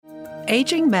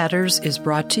Aging Matters is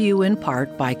brought to you in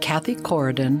part by Kathy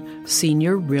Corridon,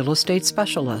 Senior Real Estate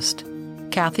Specialist.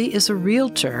 Kathy is a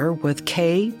realtor with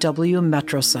KW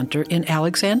Metro Center in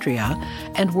Alexandria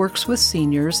and works with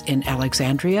seniors in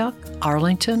Alexandria,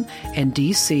 Arlington, and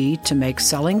D.C. to make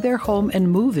selling their home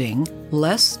and moving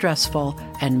less stressful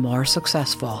and more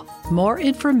successful. More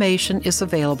information is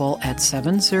available at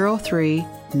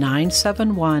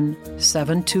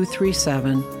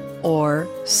 703-971-7237 or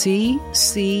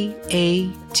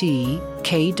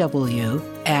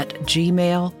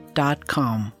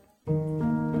ccatkw@gmail.com.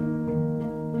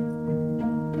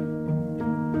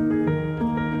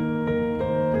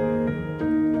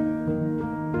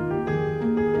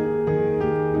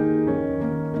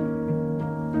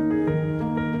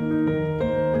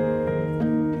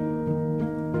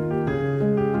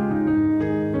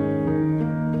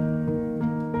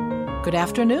 Good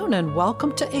afternoon and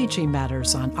welcome to Aging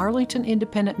Matters on Arlington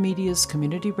Independent Media's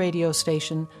community radio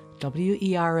station,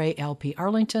 WERA-LP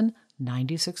Arlington,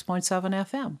 96.7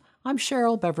 FM. I'm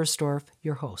Cheryl Beversdorf,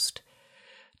 your host.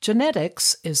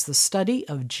 Genetics is the study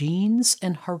of genes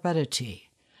and heredity.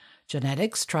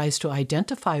 Genetics tries to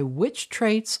identify which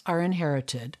traits are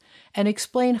inherited and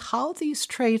explain how these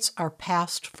traits are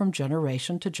passed from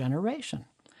generation to generation.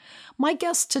 My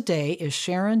guest today is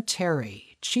Sharon Terry,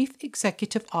 Chief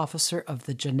Executive Officer of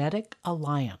the Genetic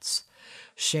Alliance.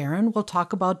 Sharon will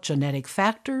talk about genetic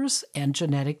factors and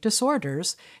genetic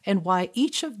disorders and why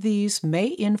each of these may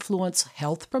influence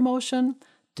health promotion,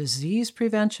 disease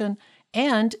prevention,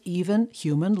 and even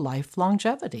human life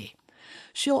longevity.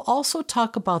 She'll also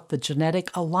talk about the Genetic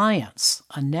Alliance,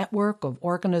 a network of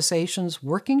organizations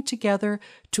working together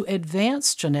to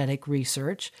advance genetic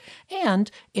research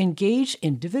and engage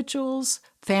individuals,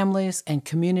 families, and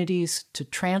communities to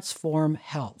transform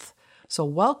health. So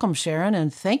welcome, Sharon,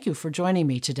 and thank you for joining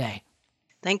me today.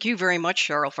 Thank you very much,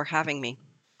 Cheryl, for having me.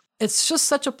 It's just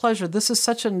such a pleasure. This is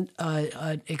such an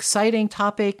exciting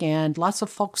topic, and lots of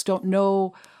folks don't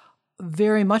know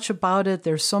very much about it.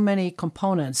 There's so many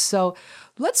components. So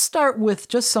let's start with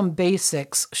just some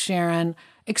basics. Sharon,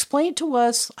 explain to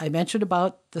us, I mentioned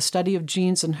about the study of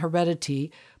genes and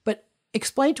heredity, but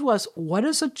explain to us, what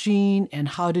is a gene and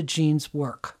how do genes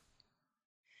work?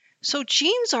 So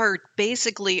genes are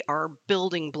basically our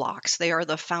building blocks. They are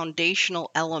the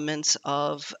foundational elements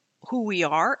of who we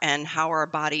are and how our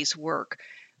bodies work.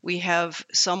 We have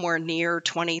somewhere near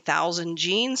 20,000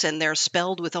 genes, and they're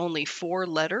spelled with only 4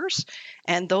 letters.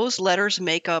 And those letters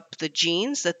make up the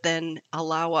genes that then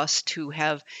allow us to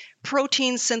have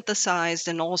proteins synthesized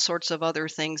and all sorts of other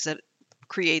things that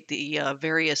create the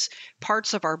various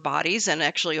parts of our bodies and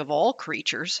actually of all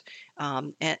creatures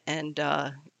and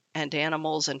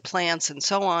animals and plants and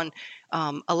so on,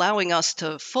 allowing us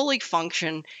to fully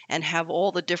function and have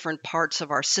all the different parts of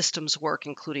our systems work,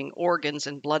 including organs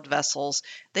and blood vessels.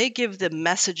 They give the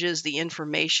messages, the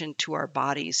information to our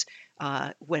bodies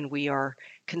when we are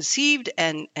conceived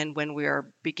and when we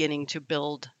are beginning to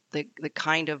build the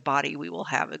kind of body we will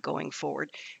have going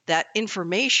forward. That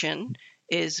information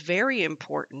is very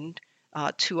important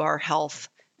to our health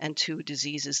and to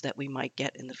diseases that we might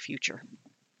get in the future.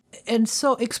 And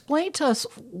so explain to us,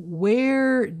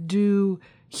 where do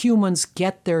humans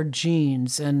get their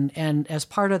genes? And as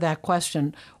part of that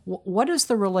question, what is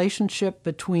the relationship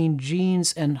between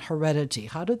genes and heredity?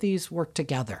 How do these work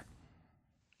together?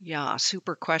 Yeah,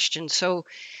 super question. So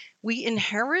we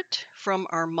inherit from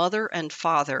our mother and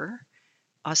father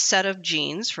a set of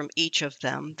genes from each of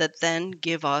them that then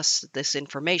give us this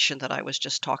information that I was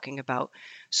just talking about.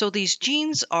 So these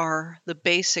genes are the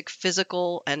basic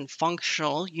physical and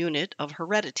functional unit of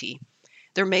heredity.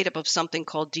 They're made up of something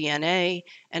called DNA,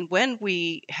 and when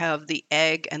we have the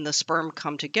egg and the sperm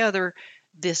come together,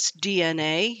 this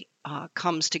DNA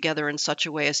comes together in such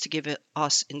a way as to give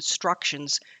us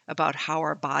instructions about how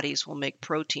our bodies will make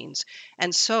proteins.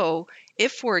 And so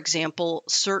if, for example,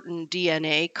 certain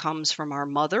DNA comes from our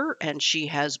mother and she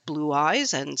has blue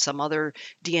eyes, and some other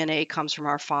DNA comes from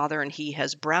our father and he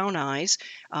has brown eyes,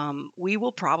 we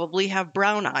will probably have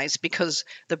brown eyes because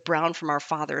the brown from our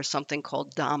father is something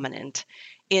called dominant.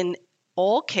 In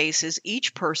all cases,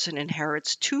 each person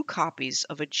inherits 2 copies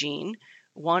of a gene,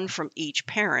 one from each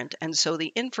parent, and so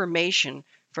the information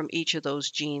from each of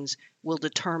those genes will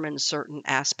determine certain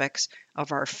aspects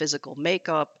of our physical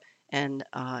makeup and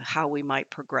how we might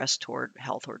progress toward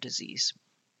health or disease.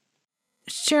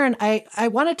 Sharon, I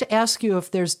wanted to ask you if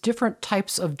there's different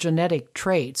types of genetic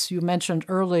traits. You mentioned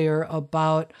earlier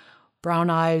about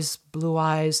brown eyes, blue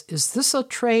eyes. Is this a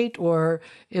trait, or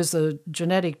is a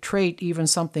genetic trait even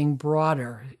something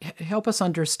broader? Help us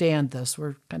understand this.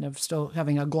 We're kind of still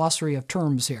having a glossary of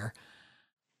terms here.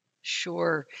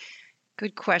 Sure.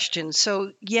 Good question.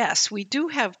 So, yes, we do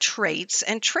have traits,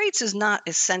 and traits is not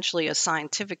essentially a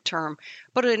scientific term,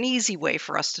 but an easy way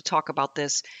for us to talk about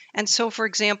this. And so, for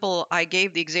example, I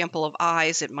gave the example of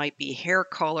eyes. It might be hair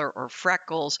color or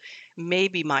freckles,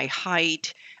 maybe my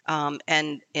height,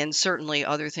 and certainly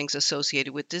other things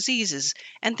associated with diseases.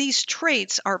 And these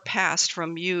traits are passed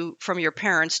from your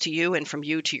parents to you, and from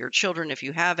you to your children if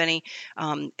you have any.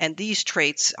 And these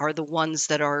traits are the ones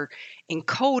that are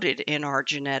encoded in our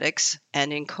genetics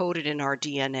and encoded in our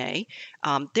DNA.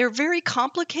 They're very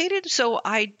complicated. So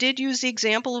I did use the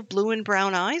example of blue and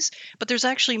brown eyes, but there's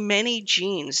actually many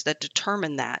genes that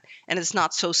determine that. And it's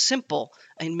not so simple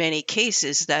in many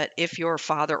cases that if your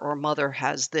father or mother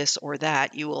has this or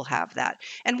that, you will have that.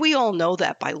 And we all know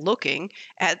that by looking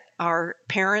at our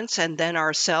parents and then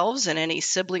ourselves and any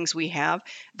siblings we have,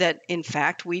 that in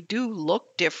fact we do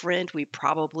look different. We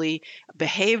probably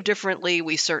behave differently.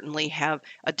 We certainly have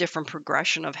a different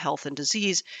progression of health and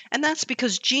disease. And that's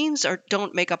because genes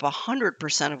don't make up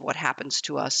 100% of what happens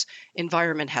to us.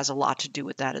 Environment has a lot to do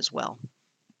with that as well.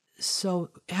 So,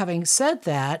 having said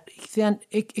that, then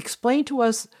explain to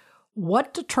us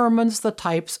what determines the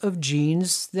types of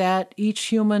genes that each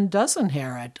human does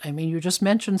inherit. I mean, you just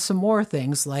mentioned some more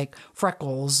things like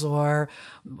freckles, or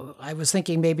I was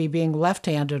thinking maybe being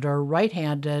left-handed or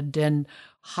right-handed. And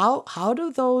how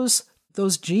do those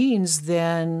genes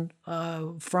then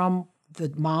from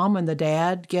the mom and the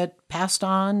dad get passed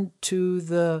on to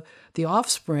the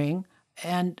offspring,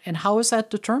 and how is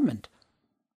that determined?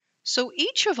 So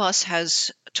each of us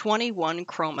has 21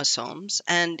 chromosomes,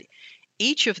 and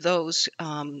each of those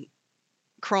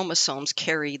chromosomes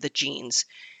carry the genes.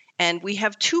 And we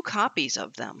have two copies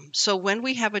of them. So when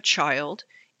we have a child,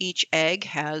 each egg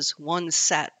has one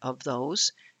set of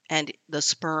those, and the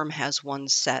sperm has one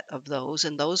set of those,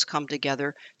 and those come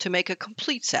together to make a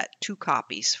complete set, two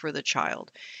copies for the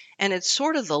child. And it's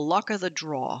sort of the luck of the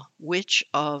draw which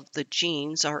of the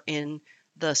genes are in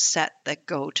the set that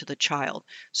go to the child.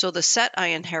 So the set I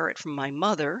inherit from my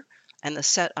mother and the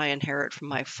set I inherit from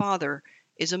my father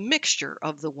is a mixture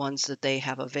of the ones that they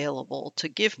have available to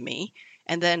give me.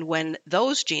 And then when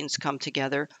those genes come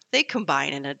together, they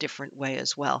combine in a different way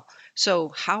as well. So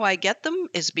how I get them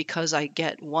is because I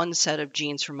get one set of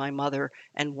genes from my mother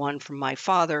and one from my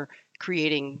father,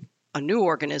 creating a new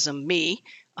organism, me,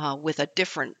 with a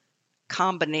different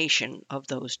combination of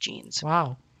those genes.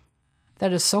 Wow.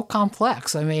 That is so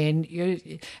complex. I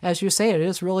mean, as you say, it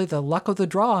is really the luck of the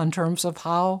draw in terms of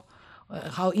how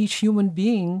each human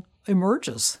being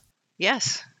emerges.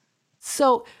 Yes.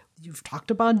 So you've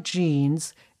talked about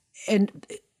genes, and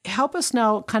help us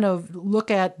now kind of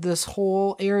look at this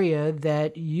whole area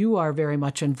that you are very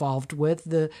much involved with,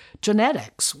 the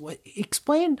genetics.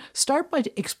 Start by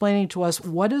explaining to us,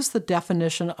 what is the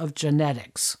definition of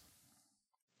genetics?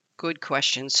 Good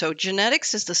question. So,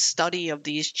 genetics is the study of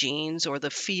these genes, or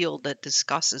the field that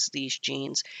discusses these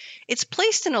genes. It's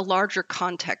placed in a larger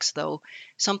context, though,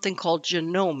 something called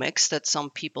genomics that some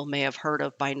people may have heard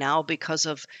of by now because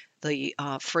of the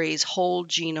phrase whole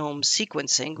genome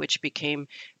sequencing, which became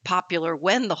popular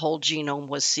when the whole genome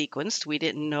was sequenced. We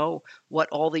didn't know what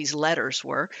all these letters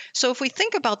were. So, if we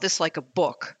think about this like a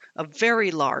book, a very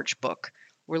large book,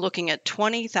 we're looking at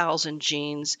 20,000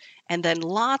 genes and then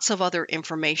lots of other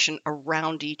information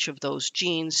around each of those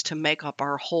genes to make up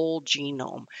our whole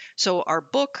genome. So our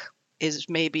book is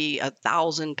maybe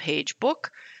 1,000-page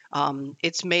book.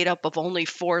 It's made up of only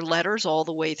 4 letters all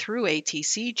the way through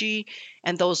ATCG,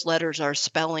 and those letters are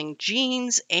spelling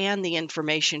genes, and the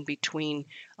information between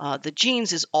the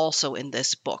genes is also in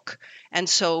this book. And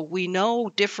so we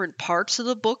know different parts of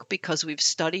the book because we've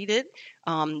studied it.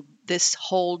 This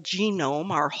whole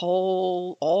genome,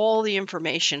 all the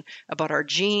information about our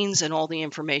genes and all the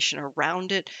information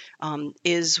around it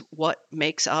is what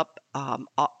makes up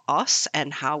us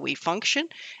and how we function.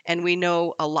 And we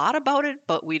know a lot about it,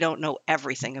 but we don't know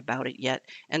everything about it yet.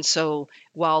 And so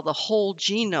while the whole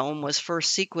genome was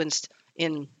first sequenced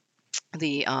in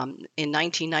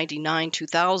 1999,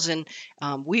 2000,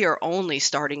 we are only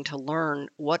starting to learn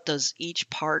what does each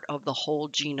part of the whole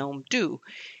genome do.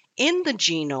 In the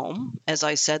genome, as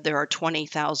I said, there are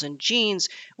 20,000 genes,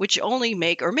 which only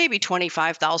make, or maybe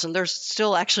 25,000, there's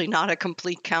still actually not a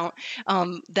complete count.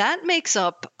 That makes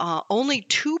up only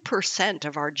 2%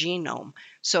 of our genome.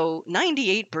 So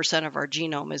 98% of our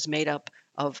genome is made up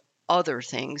of other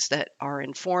things that are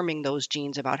informing those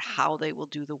genes about how they will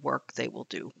do the work they will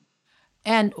do.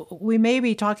 And we may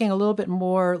be talking a little bit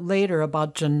more later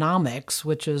about genomics,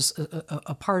 which is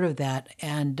a part of that.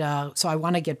 And so I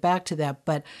want to get back to that.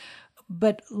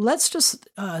 But let's just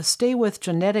stay with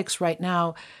genetics right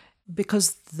now.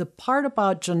 Because the part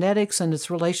about genetics and its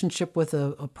relationship with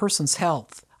a person's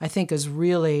health, I think, is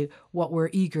really what we're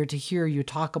eager to hear you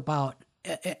talk about.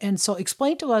 And so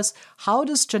explain to us, how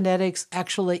does genetics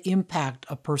actually impact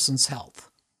a person's health?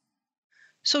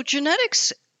 So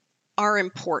genetics are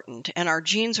important, and our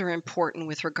genes are important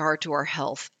with regard to our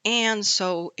health, and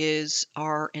so is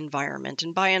our environment.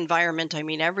 And by environment, I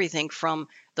mean everything from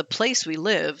the place we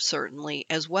live, certainly,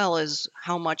 as well as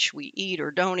how much we eat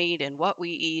or don't eat, and what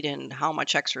we eat, and how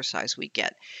much exercise we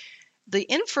get. The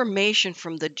information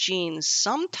from the genes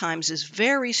sometimes is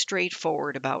very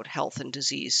straightforward about health and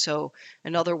disease. So,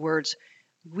 in other words,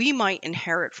 we might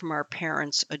inherit from our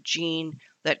parents a gene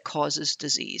that causes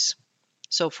disease.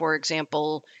 So, for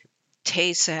example,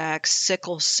 Tay-Sachs,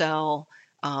 sickle cell,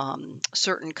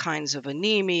 certain kinds of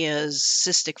anemias,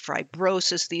 cystic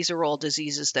fibrosis. These are all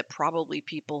diseases that probably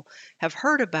people have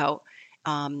heard about.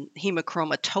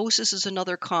 Hemochromatosis is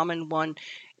another common one.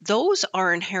 Those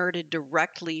are inherited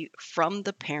directly from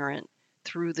the parent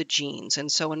through the genes.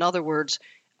 And so, in other words,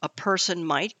 a person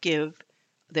might give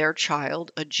their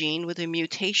child a gene with a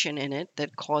mutation in it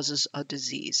that causes a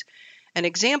disease. An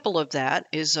example of that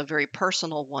is a very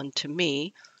personal one to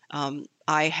me.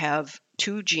 I have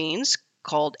two genes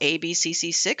called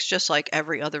ABCC6, just like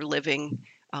every other living,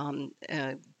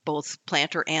 both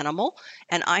plant or animal,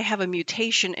 and I have a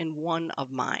mutation in one of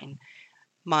mine.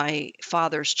 My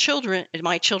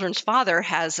children's father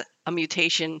has a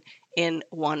mutation in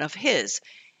one of his.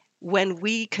 When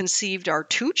we conceived our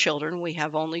two children, we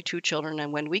have only two children,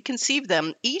 and when we conceived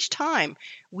them, each time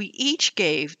we each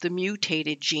gave the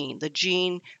mutated gene, the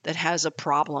gene that has a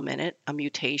problem in it, a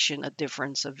mutation, a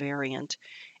difference, a variant.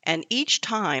 And each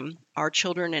time our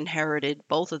children inherited,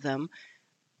 both of them,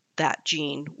 that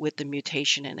gene with the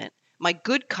mutation in it. My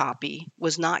good copy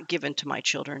was not given to my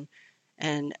children,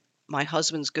 and my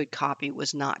husband's good copy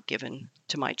was not given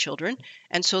to my children.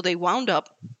 And so they wound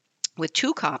up with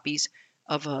two copies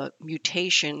of a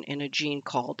mutation in a gene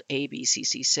called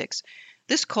ABCC6.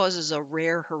 This causes a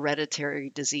rare hereditary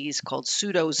disease called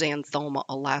pseudoxanthoma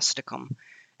elasticum.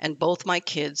 And both my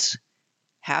kids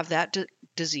have that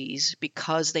disease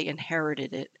because they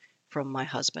inherited it from my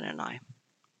husband and I.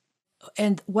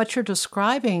 And what you're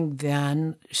describing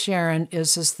then, Sharon,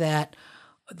 is that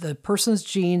the person's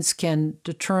genes can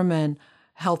determine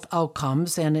health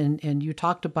outcomes, and you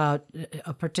talked about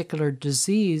a particular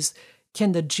disease.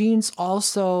 Can the genes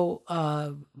also,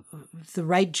 the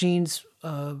right genes,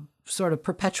 sort of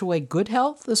perpetuate good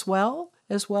health as well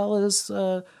as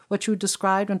what you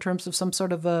described in terms of some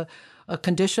sort of a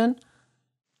condition?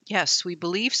 Yes, we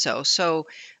believe so. So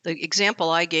the example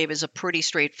I gave is a pretty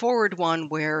straightforward one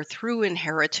where through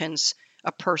inheritance,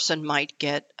 a person might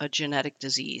get a genetic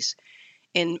disease.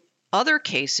 In other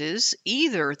cases,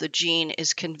 either the gene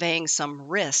is conveying some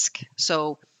risk.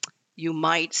 So you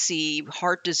might see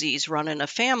heart disease run in a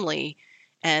family,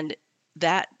 and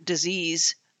that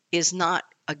disease is not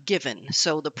a given.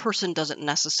 So the person doesn't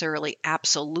necessarily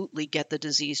absolutely get the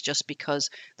disease just because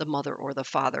the mother or the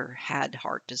father had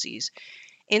heart disease.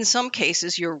 In some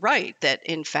cases, you're right that,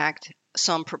 in fact,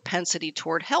 some propensity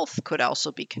toward health could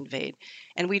also be conveyed.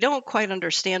 And we don't quite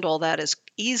understand all that as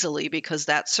easily because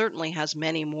that certainly has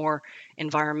many more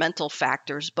environmental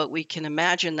factors. But we can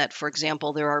imagine that, for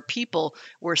example, there are people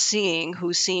we're seeing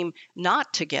who seem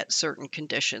not to get certain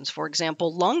conditions. For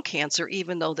example, lung cancer,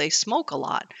 even though they smoke a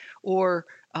lot, or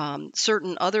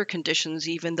certain other conditions,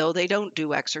 even though they don't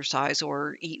do exercise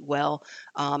or eat well.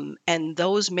 And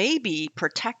those may be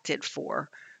protected for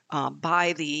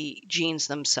by the genes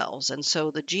themselves. And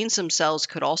so the genes themselves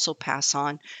could also pass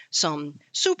on some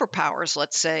superpowers,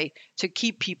 let's say, to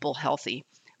keep people healthy.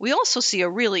 We also see a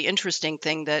really interesting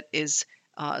thing that is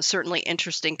certainly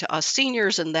interesting to us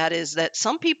seniors, and that is that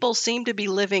some people seem to be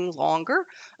living longer,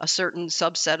 a certain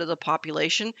subset of the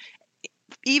population,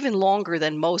 even longer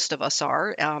than most of us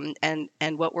are. And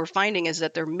what we're finding is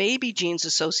that there may be genes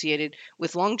associated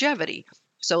with longevity.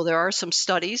 So there are some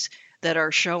studies that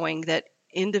are showing that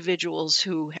individuals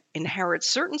who inherit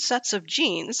certain sets of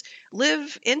genes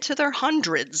live into their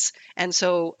hundreds. And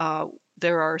so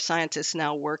there are scientists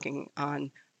now working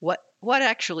on what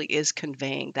actually is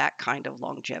conveying that kind of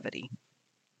longevity.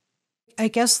 I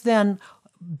guess then,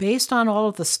 based on all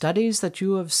of the studies that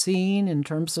you have seen in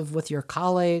terms of with your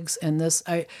colleagues and this,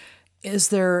 is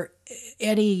there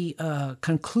any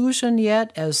conclusion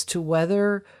yet as to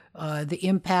whether the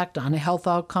impact on health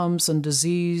outcomes and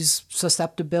disease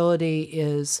susceptibility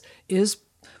is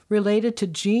related to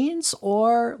genes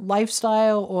or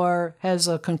lifestyle, or has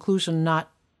a conclusion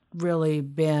not really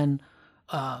been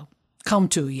come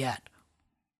to yet?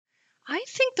 I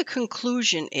think the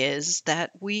conclusion is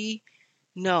that we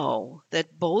know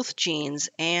that both genes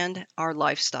and our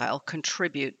lifestyle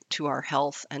contribute to our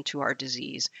health and to our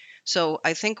disease. So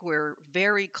I think we're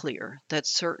very clear that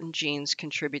certain genes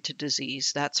contribute to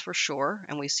disease, that's for sure.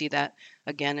 And we see that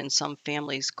again in some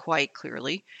families quite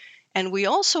clearly. And we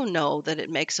also know that it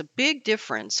makes a big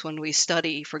difference when we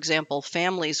study, for example,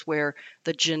 families where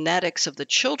the genetics of the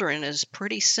children is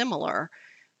pretty similar.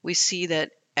 We see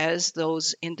that as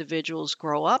those individuals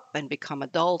grow up and become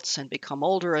adults and become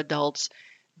older adults,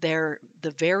 the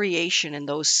variation in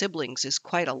those siblings is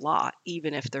quite a lot,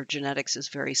 even if their genetics is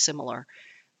very similar.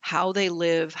 How they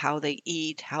live, how they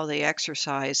eat, how they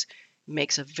exercise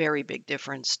makes a very big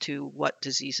difference to what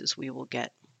diseases we will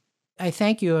get. I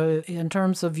thank you in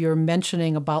terms of your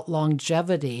mentioning about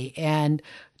longevity, and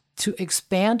to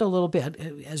expand a little bit,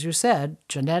 as you said,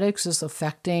 genetics is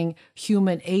affecting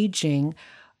human aging.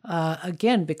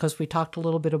 Again, because we talked a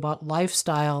little bit about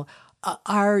lifestyle,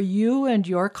 are you and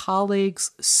your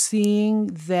colleagues seeing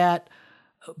that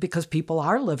because people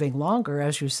are living longer,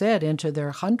 as you said, into their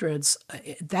hundreds,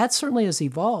 that certainly has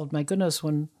evolved. My goodness,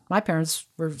 when my parents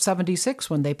were 76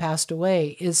 when they passed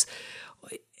away, is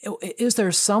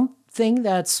there something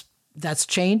that's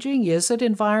changing? Is it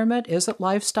environment? Is it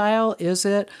lifestyle? Is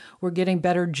it we're getting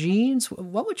better genes?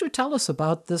 What would you tell us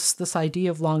about this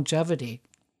idea of longevity?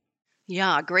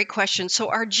 Yeah, great question. So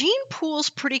our gene pool's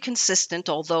pretty consistent,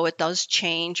 although it does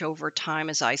change over time.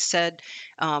 As I said,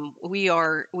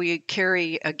 we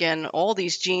carry again all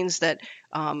these genes that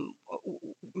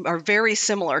are very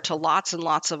similar to lots and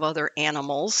lots of other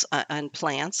animals and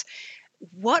plants.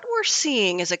 What we're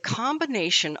seeing is a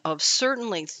combination of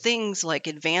certainly things like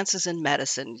advances in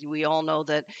medicine. We all know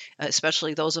that,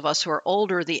 especially those of us who are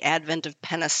older, the advent of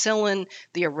penicillin,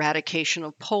 the eradication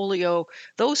of polio,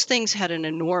 those things had an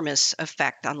enormous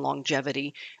effect on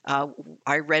longevity.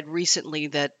 I read recently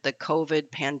that the COVID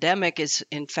pandemic is,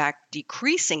 in fact,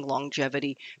 decreasing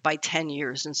longevity by 10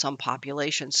 years in some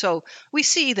populations. So we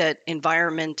see that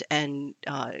environment and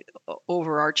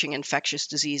overarching infectious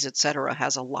disease, et cetera,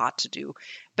 has a lot to do.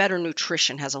 Better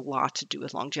nutrition has a lot to do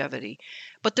with longevity.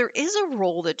 But there is a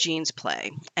role that genes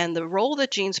play. And the role that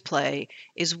genes play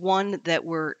is one that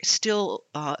we're still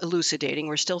elucidating,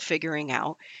 we're still figuring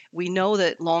out. We know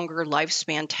that longer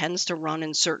lifespan tends to run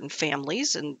in certain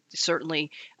families. And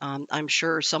certainly, I'm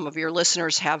sure some of your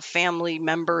listeners have family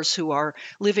members who are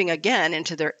living again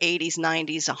into their 80s,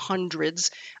 90s,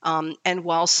 100s. And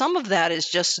while some of that is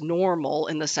just normal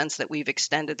in the sense that we've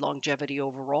extended longevity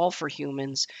overall for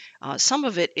humans, some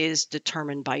of it is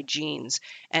determined by genes.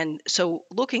 And so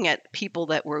looking at people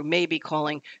that we're maybe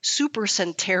calling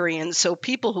supercentenarians, so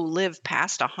people who live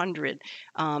past 100,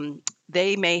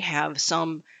 they may have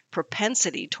some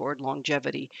propensity toward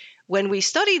longevity. When we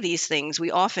study these things,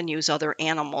 we often use other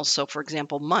animals. So, for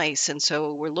example, mice. And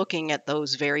so we're looking at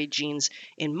those very genes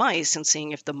in mice and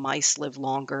seeing if the mice live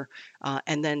longer,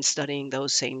 and then studying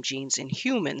those same genes in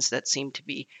humans that seem to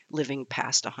be living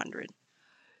past 100.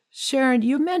 Sharon,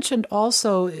 you mentioned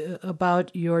also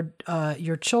about your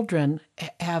children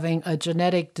having a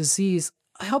genetic disease.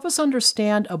 Help us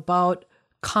understand about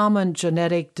common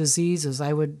genetic diseases.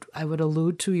 I would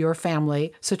allude to your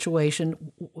family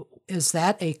situation. Is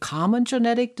that a common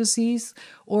genetic disease,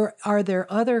 or are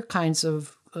there other kinds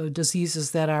of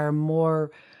diseases that are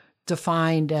more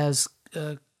defined as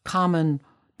common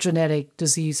genetic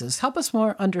diseases? Help us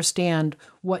more understand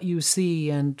what you see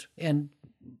and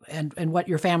what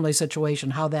your family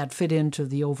situation, how that fit into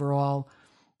the overall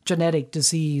genetic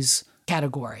disease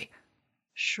category.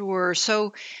 Sure.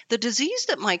 So the disease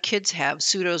that my kids have,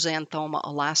 pseudoxanthoma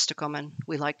elasticum, and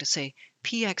we like to say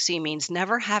PXE means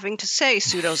never having to say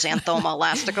pseudoxanthoma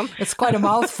elasticum. It's quite a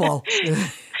mouthful.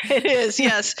 It is,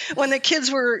 yes. When the kids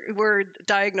were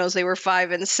diagnosed, they were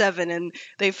 5 and 7, and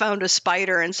they found a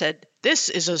spider and said, "This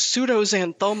is a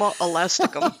pseudoxanthoma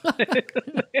elasticum."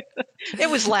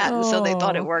 It was Latin, so they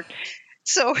thought it worked.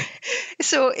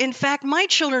 So, in fact, my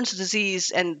children's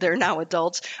disease, and they're now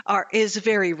adults, is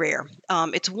very rare.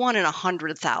 It's 1 in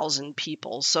 100,000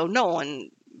 people, so no one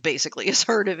basically has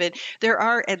heard of it. There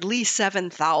are at least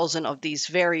 7,000 of these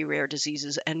very rare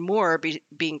diseases, and more are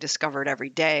being discovered every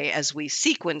day. As we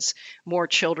sequence more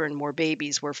children, more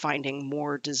babies, we're finding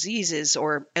more diseases,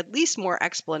 or at least more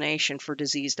explanation for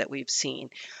disease that we've seen.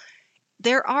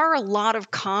 There are a lot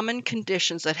of common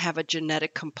conditions that have a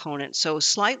genetic component. So,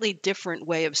 slightly different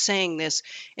way of saying this.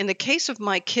 In the case of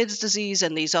my kids' disease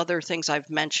and these other things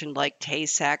I've mentioned, like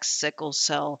Tay-Sachs, sickle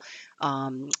cell,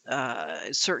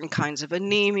 certain kinds of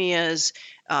anemias,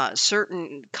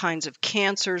 certain kinds of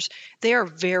cancers. They are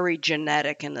very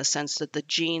genetic in the sense that the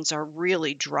genes are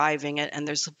really driving it, and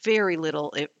there's very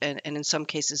little, and in some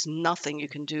cases, nothing you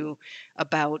can do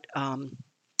about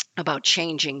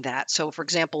changing that. So, for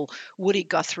example, Woody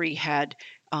Guthrie had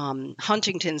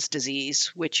Huntington's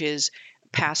disease, which is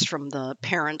passed from the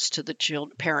parents to the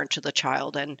parent to the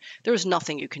child, and there's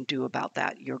nothing you can do about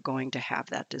that. You're going to have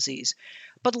that disease.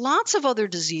 But lots of other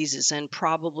diseases, and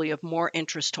probably of more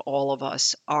interest to all of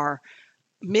us, are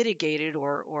mitigated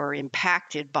or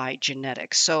impacted by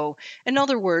genetics. So, in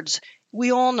other words,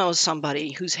 we all know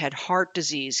somebody who's had heart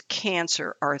disease,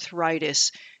 cancer,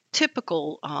 arthritis,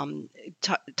 typical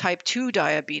type 2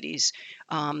 diabetes,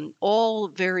 all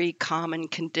very common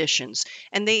conditions.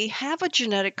 And they have a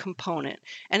genetic component.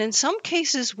 And in some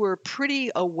cases, we're pretty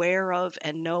aware of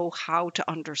and know how to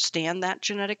understand that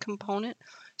genetic component.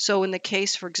 So, in the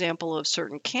case, for example, of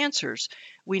certain cancers,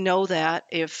 we know that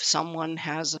if someone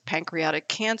has a pancreatic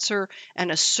cancer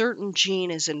and a certain gene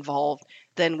is involved,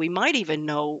 then we might even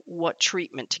know what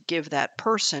treatment to give that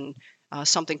person,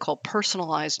 something called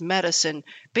personalized medicine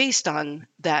based on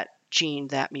that gene,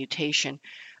 that mutation.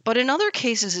 But in other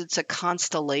cases, it's a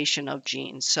constellation of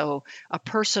genes. So a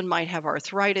person might have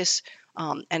arthritis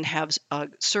and have a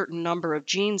certain number of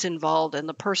genes involved, and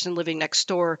the person living next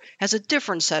door has a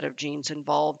different set of genes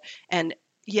involved. And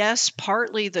yes,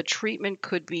 partly the treatment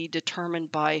could be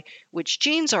determined by which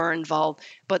genes are involved,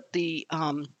 but the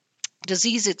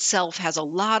disease itself has a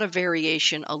lot of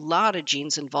variation, a lot of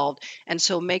genes involved, and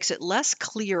so makes it less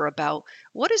clear about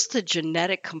what is the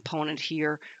genetic component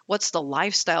here, what's the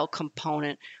lifestyle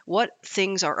component, what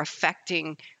things are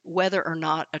affecting whether or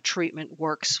not a treatment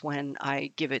works when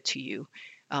I give it to you.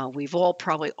 We've all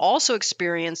probably also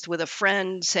experienced with a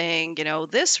friend saying,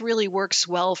 this really works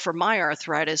well for my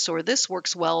arthritis, or this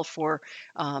works well for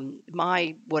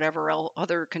my whatever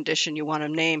other condition you want to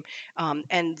name,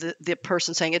 and the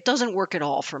person saying it doesn't work at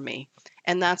all for me.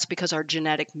 And that's because our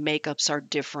genetic makeups are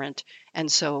different. And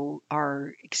so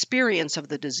our experience of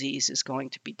the disease is going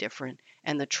to be different,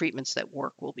 and the treatments that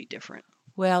work will be different.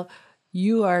 Well,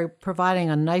 you are providing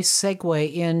a nice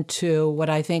segue into what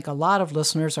I think a lot of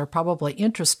listeners are probably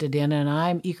interested in, and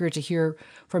I'm eager to hear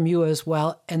from you as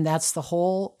well, and that's the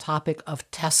whole topic of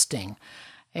testing.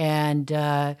 And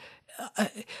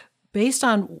based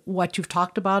on what you've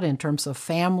talked about in terms of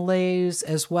families,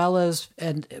 as well as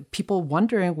and people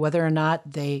wondering whether or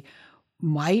not they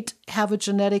might have a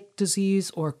genetic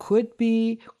disease or could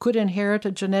inherit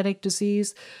a genetic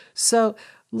disease. So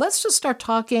let's just start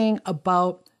talking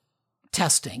about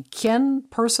testing. Can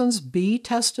persons be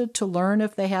tested to learn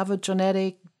if they have a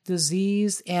genetic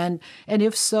disease? And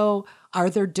if so, are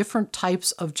there different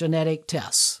types of genetic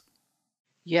tests?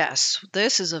 Yes,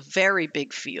 this is a very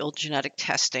big field, genetic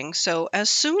testing. So as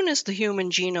soon as the human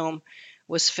genome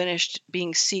was finished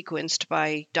being sequenced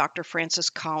by Dr. Francis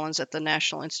Collins at the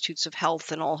National Institutes of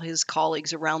Health and all his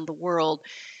colleagues around the world,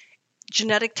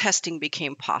 genetic testing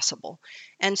became possible.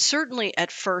 And certainly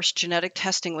at first, genetic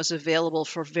testing was available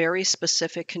for very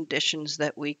specific conditions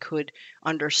that we could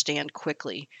understand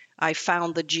quickly. I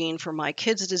found the gene for my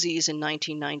kid's disease in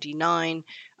 1999.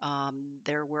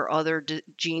 There were other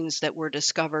genes that were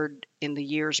discovered in the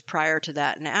years prior to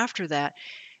that and after that.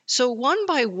 So one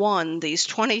by one, these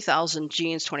 20,000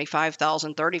 genes,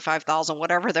 25,000, 35,000,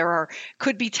 whatever there are,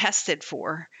 could be tested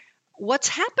for. What's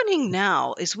happening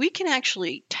now is we can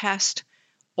actually test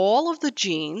all of the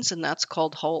genes, and that's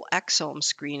called whole exome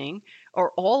screening,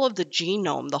 or all of the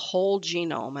genome, the whole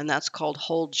genome, and that's called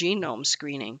whole genome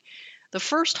screening. The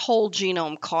first whole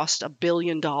genome cost $1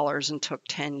 billion and took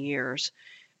 10 years.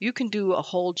 You can do a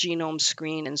whole genome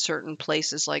screen in certain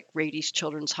places like Rady's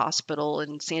Children's Hospital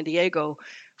in San Diego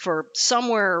for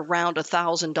somewhere around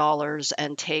 $1,000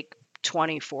 and take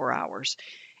 24 hours.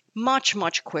 Much,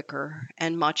 much quicker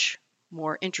and much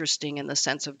more interesting in the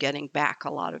sense of getting back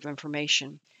a lot of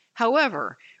information.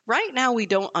 However, right now we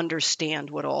don't understand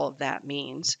what all of that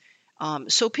means.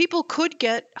 So people could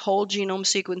get whole genome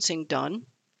sequencing done,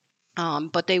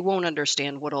 but they won't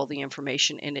understand what all the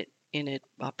information in it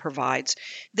provides.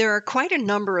 There are quite a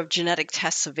number of genetic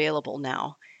tests available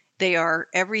now. They are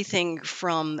everything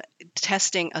from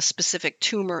testing a specific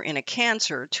tumor in a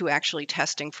cancer to actually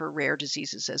testing for rare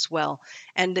diseases as well.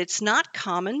 And it's not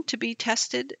common to be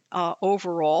tested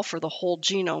overall for the whole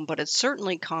genome, but it's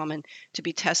certainly common to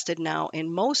be tested now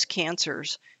in most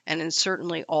cancers and in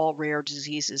certainly all rare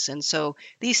diseases. And so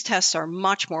these tests are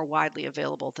much more widely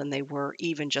available than they were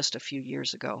even just a few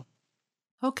years ago.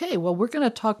 Okay, well, we're going to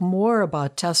talk more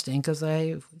about testing because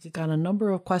I've got a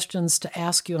number of questions to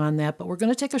ask you on that, but we're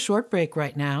going to take a short break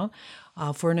right now.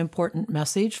 for an important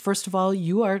message. First of all,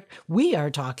 we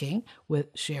are talking with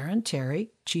Sharon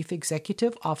Terry, Chief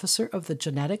Executive Officer of the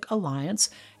Genetic Alliance,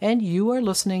 and you are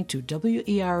listening to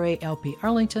WERA LP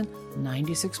Arlington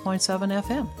 96.7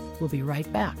 FM. We'll be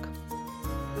right back.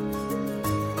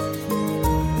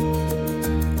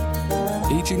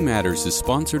 Aging Matters is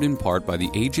sponsored in part by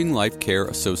the Aging Life Care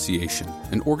Association,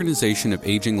 an organization of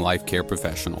aging life care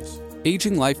professionals.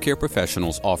 Aging life care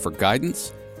professionals offer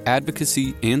guidance,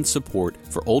 advocacy, and support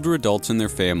for older adults and their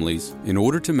families in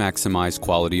order to maximize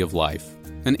quality of life.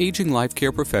 An aging life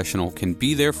care professional can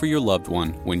be there for your loved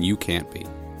one when you can't be.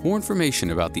 More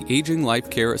information about the Aging Life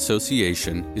Care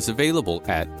Association is available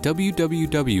at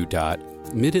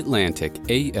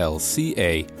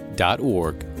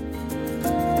www.midatlanticalca.org.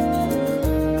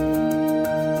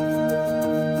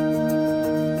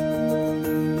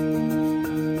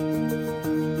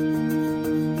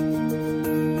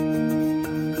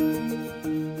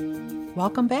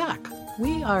 Welcome back.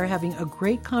 We are having a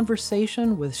great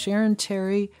conversation with Sharon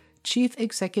Terry, Chief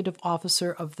Executive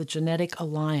Officer of the Genetic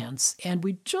Alliance. And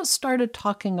we just started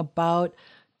talking about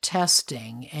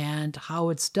testing and how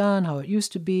it's done, how it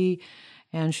used to be.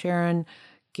 And Sharon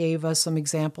gave us some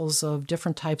examples of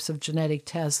different types of genetic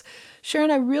tests.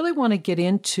 Sharon, I really want to get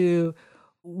into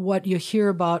what you hear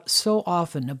about so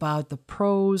often about the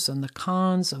pros and the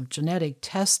cons of genetic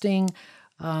testing.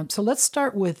 So let's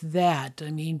start with that.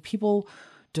 I mean, people,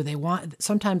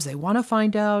 sometimes they want to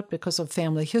find out because of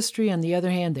family history. On the other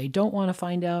hand, they don't want to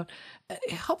find out.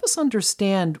 Help us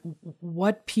understand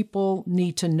what people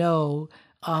need to know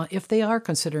if they are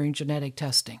considering genetic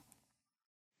testing.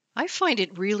 I find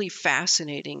it really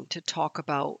fascinating to talk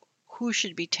about who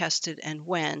should be tested and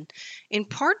when, in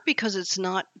part because it's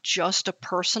not just a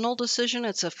personal decision,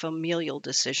 it's a familial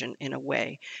decision in a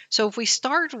way. So if we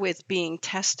start with being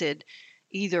tested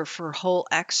either for whole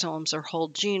exomes or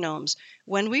whole genomes,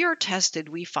 when we are tested,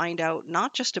 we find out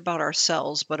not just about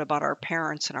ourselves, but about our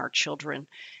parents and our children.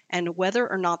 And whether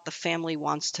or not the family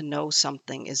wants to know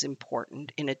something is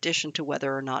important, in addition to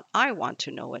whether or not I want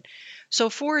to know it. So,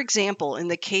 for example, in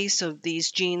the case of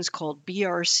these genes called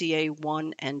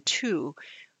BRCA1 and 2,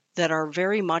 that are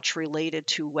very much related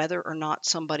to whether or not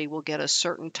somebody will get a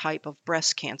certain type of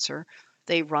breast cancer,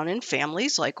 they run in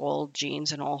families like all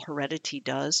genes and all heredity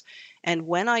does. And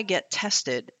when I get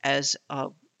tested as a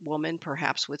woman,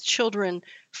 perhaps with children,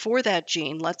 for that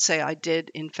gene, let's say I did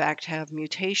in fact have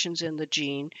mutations in the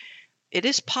gene, it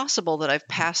is possible that I've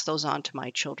passed those on to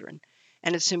my children.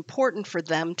 And it's important for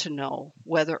them to know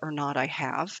whether or not I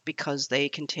have, because they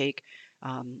can take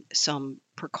some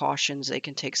precautions, they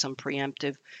can take some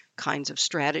preemptive kinds of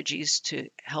strategies to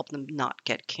help them not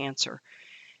get cancer.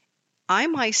 I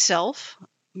myself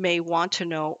may want to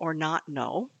know or not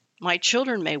know. My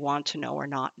children may want to know or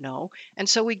not know. And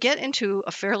so we get into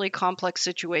a fairly complex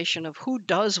situation of who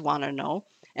does want to know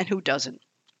and who doesn't.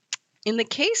 In the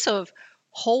case of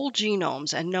whole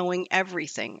genomes and knowing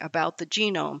everything about the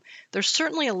genome, there's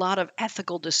certainly a lot of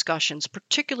ethical discussions,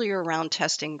 particularly around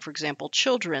testing, for example,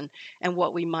 children, and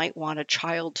what we might want a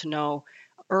child to know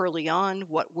early on,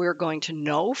 what we're going to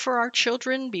know for our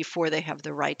children before they have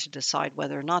the right to decide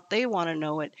whether or not they want to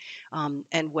know it,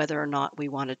 and whether or not we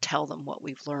want to tell them what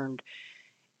we've learned.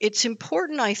 It's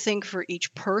important, I think, for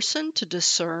each person to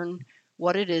discern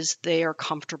what it is they are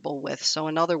comfortable with. So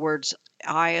in other words,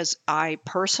 I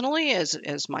personally,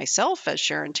 as myself, as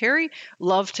Sharon Terry,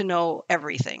 love to know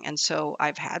everything. And so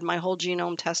I've had my whole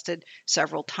genome tested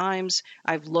several times.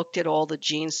 I've looked at all the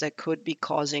genes that could be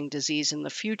causing disease in the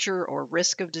future or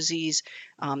risk of disease.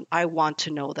 I want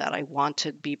to know that. I want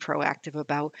to be proactive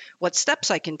about what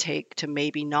steps I can take to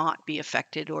maybe not be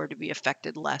affected or to be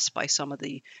affected less by some of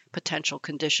the potential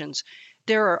conditions.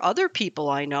 There are other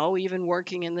people I know, even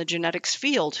working in the genetics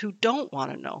field, who don't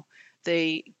want to know.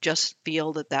 They just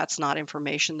feel that that's not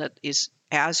information that is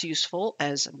as useful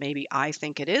as maybe I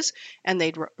think it is, and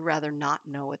they'd rather not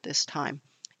know at this time.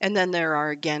 And then there are,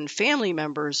 again,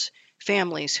 families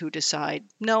who decide,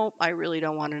 no, I really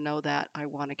don't want to know that. I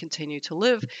want to continue to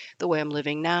live the way I'm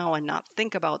living now and not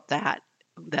think about that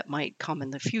might come in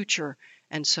the future.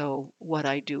 And so what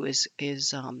I do is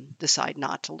decide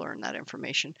not to learn that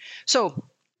information. So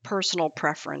personal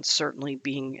preference certainly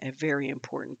being a very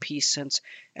important piece, since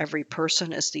every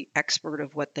person is the expert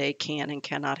of what they can and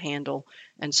cannot handle.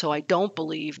 And so I don't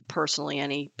believe personally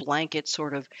any blanket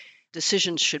sort of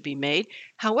decisions should be made.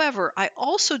 However, I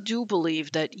also do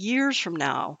believe that years from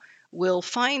now, we'll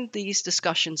find these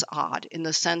discussions odd, in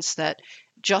the sense that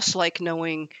just like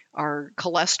knowing our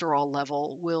cholesterol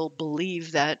level, we'll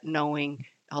believe that knowing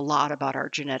a lot about our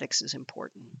genetics is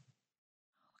important.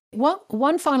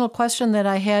 One final question that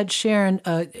I had, Sharon,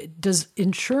 does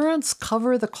insurance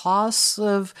cover the costs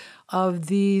of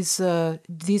these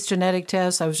genetic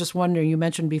tests? I was just wondering, you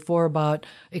mentioned before about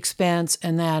expense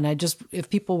and that, and if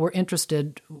people were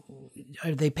interested,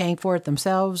 are they paying for it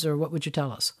themselves, or what would you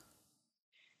tell us?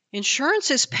 Insurance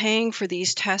is paying for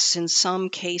these tests in some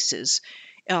cases.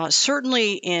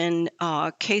 Certainly in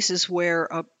cases where,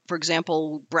 for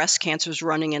example, breast cancer is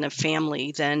running in a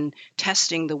family, then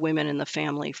testing the women in the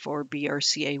family for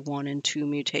BRCA1 and 2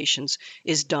 mutations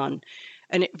is done.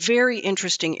 A very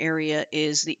interesting area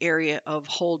is the area of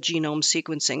whole genome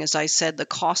sequencing. As I said, the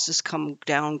cost has come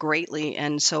down greatly,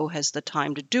 and so has the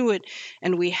time to do it.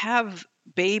 And we have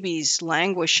babies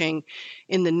languishing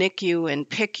in the NICU and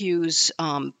PICUs,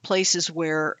 places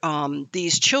where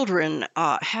these children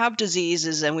have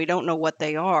diseases and we don't know what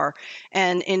they are.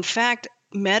 And in fact,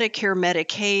 Medicare,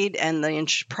 Medicaid, and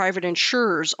the private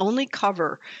insurers only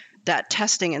cover that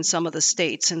testing in some of the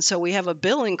states. And so we have a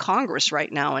bill in Congress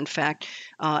right now, in fact,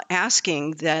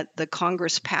 asking that the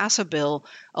Congress pass a bill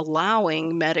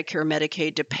allowing Medicare,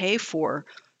 Medicaid to pay for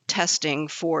testing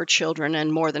for children,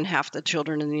 and more than half the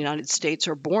children in the United States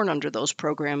are born under those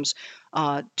programs,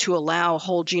 to allow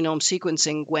whole genome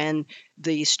sequencing when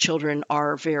these children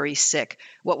are very sick.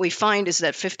 What we find is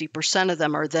that 50% of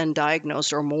them are then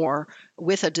diagnosed or more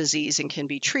with a disease and can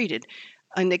be treated.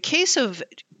 In the case of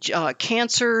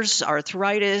cancers,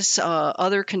 arthritis,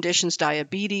 other conditions,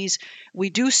 diabetes, we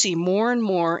do see more and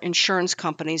more insurance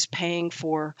companies paying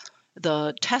for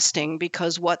the testing,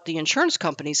 because what the insurance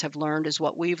companies have learned is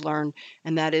what we've learned,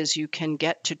 and that is you can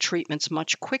get to treatments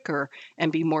much quicker and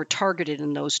be more targeted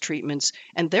in those treatments,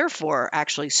 and therefore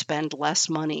actually spend less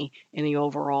money in the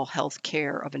overall health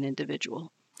care of an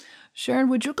individual. Sharon,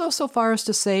 would you go so far as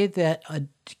to say that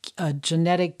a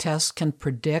genetic test can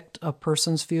predict a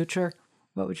person's future?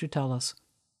 What would you tell us?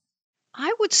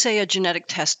 I would say a genetic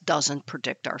test doesn't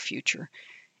predict our future.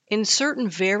 In certain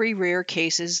very rare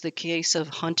cases, the case of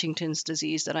Huntington's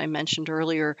disease that I mentioned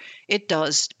earlier, it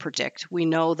does predict. We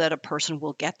know that a person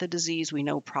will get the disease. We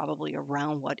know probably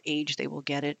around what age they will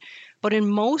get it. But in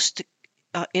most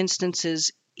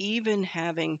instances, even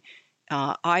having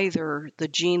either the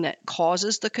gene that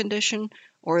causes the condition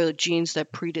or the genes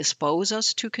that predispose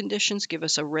us to conditions, give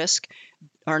us a risk,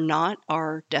 are not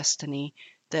our destiny,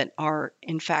 that are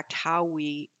in fact how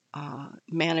we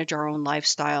manage our own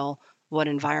lifestyle, what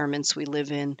environments we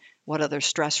live in, what other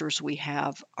stressors we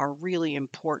have are really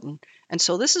important. And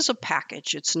so this is a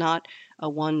package. It's not a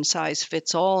one size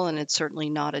fits all, and it's certainly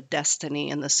not a destiny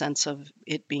in the sense of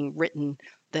it being written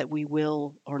that we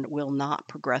will or will not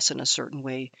progress in a certain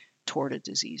way toward a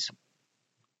disease.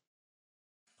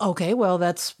 Okay, well,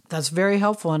 that's very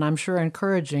helpful, and I'm sure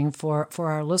encouraging for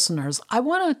our listeners. I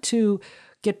wanted to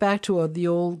get back to the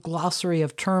old glossary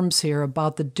of terms here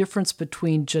about the difference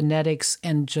between genetics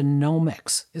and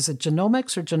genomics. Is it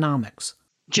genomics or genomics?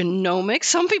 Genomics.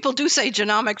 Some people do say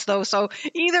genomics, though, so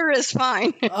either is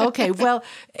fine. Okay, well,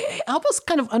 help us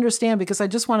kind of understand, because I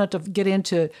just wanted to get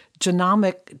into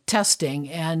genomic testing.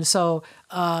 And so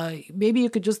maybe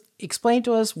you could just explain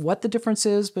to us what the difference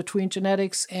is between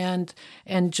genetics and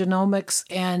genomics,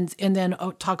 and then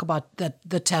talk about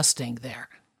the testing there.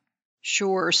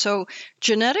 Sure. So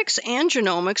genetics and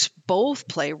genomics both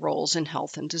play roles in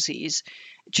health and disease.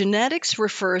 Genetics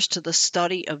refers to the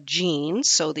study of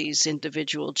genes, so these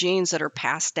individual genes that are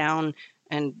passed down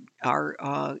and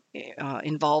are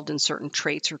involved in certain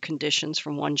traits or conditions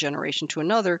from one generation to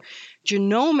another.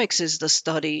 Genomics is the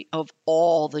study of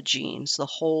all the genes, the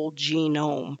whole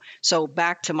genome. So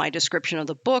back to my description of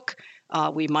the book,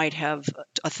 we might have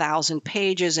 1,000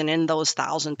 pages, and in those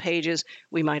 1,000 pages,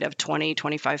 we might have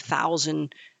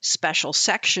 25,000 special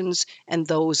sections, and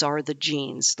those are the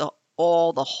genes. The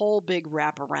whole big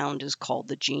wraparound is called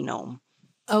the genome.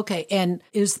 Okay, and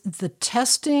is the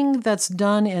testing that's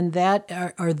done in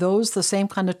that, are those the same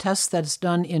kind of tests that's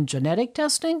done in genetic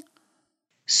testing?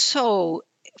 So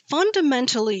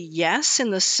fundamentally, yes, in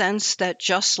the sense that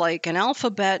just like an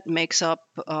alphabet makes up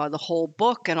the whole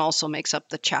book and also makes up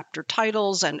the chapter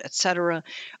titles and et cetera,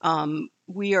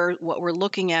 what we're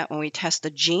looking at when we test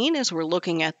a gene is we're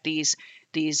looking at these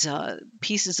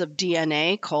pieces of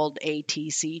DNA called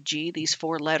ATCG, these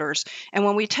 4 letters. And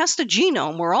when we test a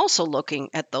genome, we're also looking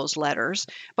at those letters,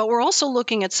 but we're also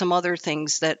looking at some other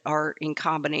things that are in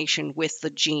combination with the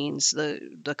genes,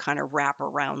 the kind of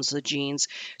wraparounds, the genes.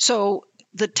 So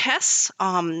The tests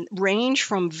range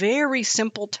from very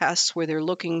simple tests where they're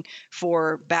looking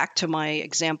for, back to my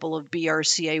example of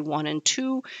BRCA1 and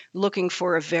 2, looking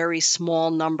for a very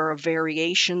small number of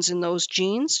variations in those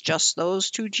genes, just those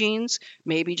two genes,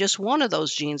 maybe just one of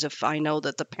those genes if I know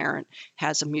that the parent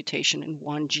has a mutation in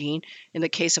one gene. In the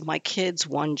case of my kids,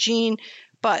 one gene.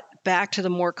 But back to the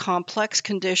more complex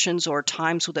conditions or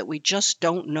times that we just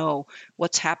don't know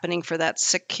what's happening for that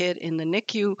sick kid in the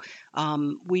NICU,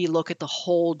 we look at the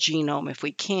whole genome if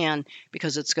we can,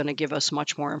 because it's going to give us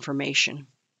much more information.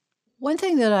 One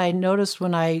thing that I noticed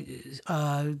when I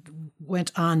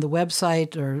went on the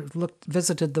website or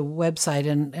visited the website,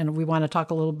 and we want to talk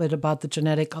a little bit about the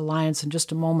Genetic Alliance in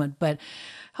just a moment, but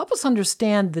help us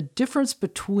understand the difference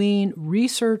between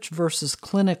research versus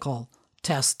clinical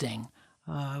testing.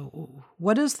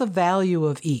 What is the value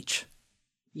of each?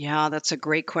 Yeah, that's a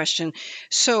great question.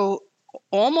 So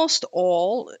almost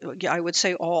all, I would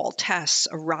say all tests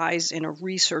arise in a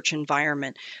research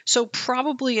environment. So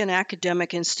probably an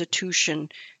academic institution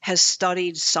has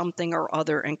studied something or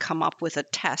other and come up with a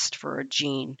test for a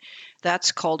gene.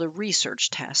 That's called a research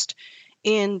test.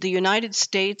 In the United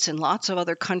States and lots of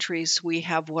other countries, we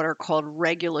have what are called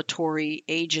regulatory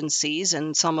agencies,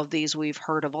 and some of these we've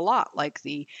heard of a lot, like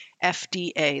the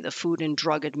FDA, the Food and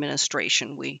Drug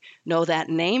Administration. We know that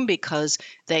name because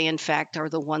they, in fact, are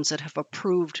the ones that have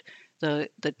approved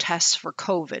the tests for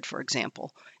COVID, for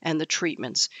example, and the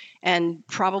treatments. And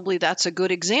probably that's a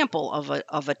good example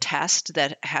of a test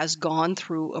that has gone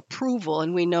through approval.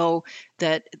 And we know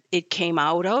that it came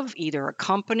out of either a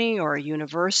company or a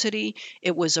university.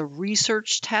 It was a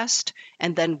research test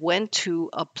and then went to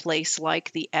a place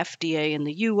like the FDA in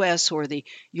the US or the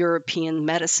European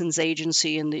Medicines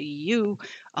Agency in the EU.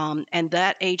 And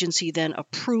that agency then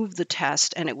approved the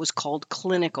test, and it was called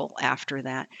clinical after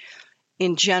that.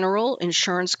 In general,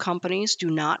 insurance companies do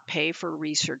not pay for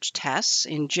research tests.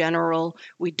 In general,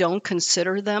 we don't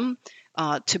consider them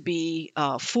to be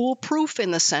foolproof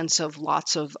in the sense of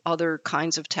lots of other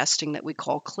kinds of testing that we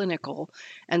call clinical.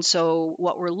 And so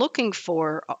what we're looking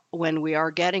for when we are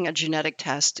getting a genetic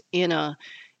test in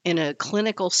a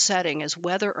clinical setting is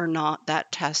whether or not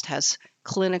that test has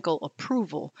clinical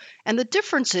approval. And the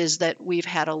difference is that we've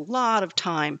had a lot of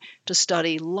time to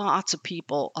study lots of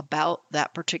people about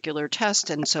that particular test,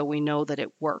 and so we know that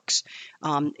it works.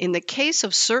 In the case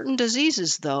of certain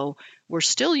diseases, though, we're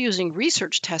still using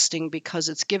research testing because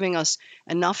it's giving us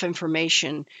enough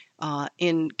information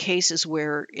in cases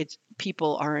where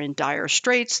people are in dire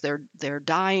straits, they're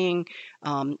dying,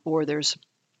 or there's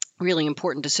really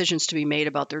important decisions to be made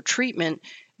about their treatment.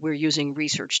 We're using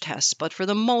research tests. But for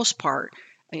the most part,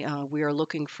 we are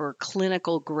looking for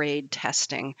clinical grade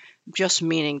testing, just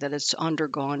meaning that it's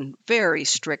undergone very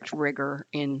strict rigor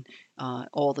in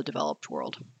all the developed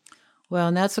world. Well,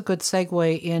 and that's a good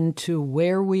segue into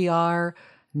where we are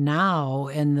now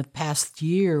in the past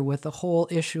year with the whole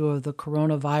issue of the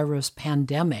coronavirus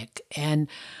pandemic. And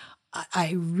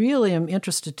I really am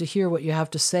interested to hear what you have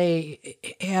to say.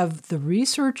 Have the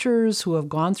researchers who have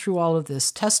gone through all of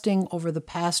this testing over the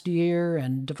past year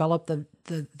and developed the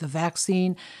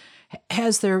vaccine,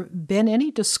 has there been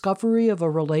any discovery of a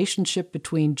relationship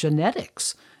between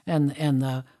genetics and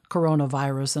the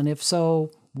coronavirus? And if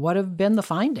so, what have been the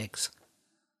findings?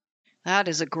 That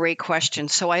is a great question.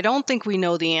 So I don't think we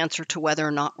know the answer to whether or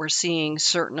not we're seeing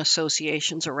certain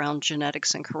associations around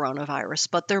genetics and coronavirus,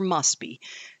 but there must be.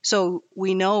 So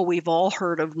we know we've all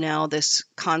heard of now this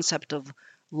concept of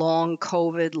long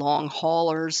COVID, long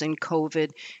haulers in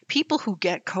COVID, people who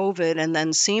get COVID and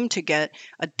then seem to get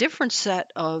a different set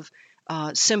of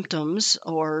symptoms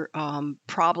or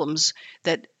problems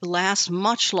that last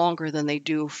much longer than they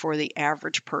do for the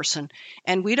average person.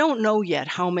 And we don't know yet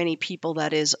how many people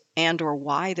that is and or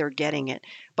why they're getting it.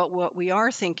 But what we are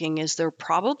thinking is there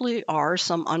probably are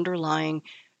some underlying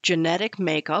genetic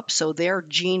makeup. So their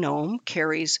genome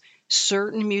carries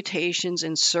certain mutations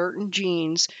in certain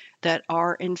genes that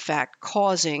are in fact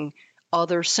causing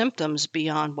other symptoms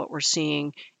beyond what we're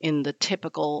seeing in the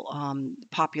typical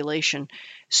population.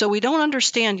 So we don't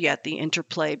understand yet the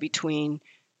interplay between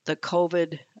the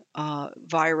COVID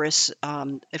virus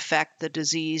effect, the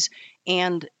disease,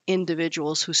 and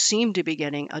individuals who seem to be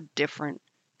getting a different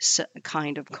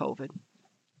kind of COVID.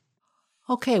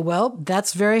 Okay, well,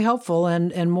 that's very helpful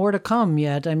and more to come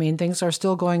yet. I mean, things are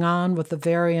still going on with the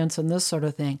variants and this sort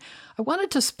of thing. I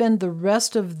wanted to spend the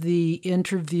rest of the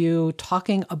interview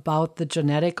talking about the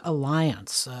Genetic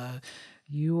Alliance.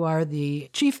 You are the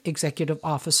Chief Executive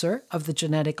Officer of the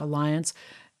Genetic Alliance.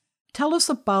 Tell us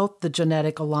about the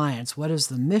Genetic Alliance. What is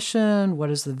the mission? What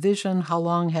is the vision? How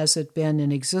long has it been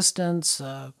in existence?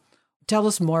 Tell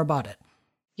us more about it.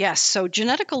 Yes, so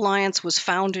Genetic Alliance was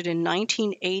founded in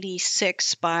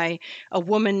 1986 by a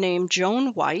woman named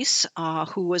Joan Weiss,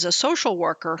 who was a social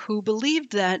worker who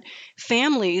believed that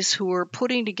families who were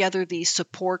putting together these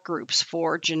support groups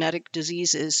for genetic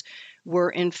diseases were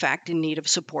in fact in need of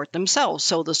support themselves.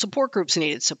 So the support groups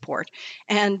needed support.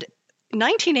 And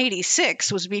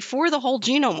 1986 was before the whole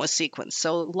genome was sequenced.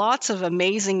 So lots of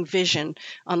amazing vision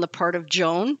on the part of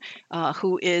Joan,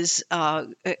 who is a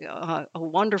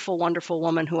wonderful, wonderful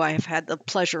woman who I have had the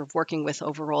pleasure of working with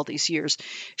over all these years.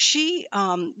 She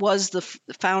was the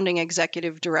founding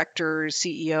executive director,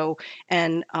 CEO,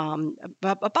 and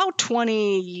about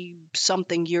 20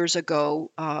 something years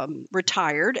ago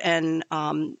retired. And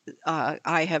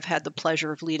I have had the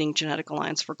pleasure of leading Genetic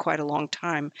Alliance for quite a long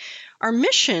time. Our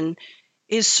mission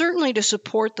is certainly to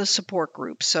support the support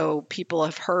group. So people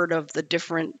have heard of the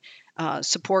different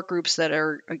support groups that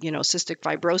are, Cystic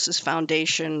Fibrosis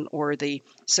Foundation or the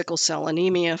Sickle Cell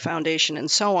Anemia Foundation and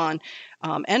so on,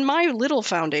 and my little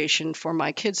foundation for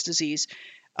my kids' disease.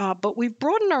 But we've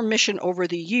broadened our mission over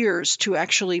the years to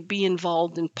actually be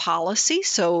involved in policy.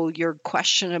 So your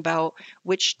question about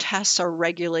which tests are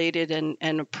regulated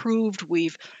and approved,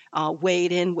 we've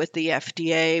weighed in with the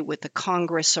FDA, with the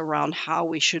Congress around how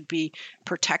we should be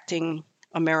protecting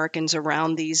Americans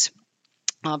around these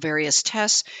various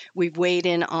tests. We've weighed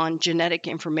in on genetic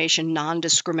information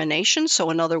non-discrimination. So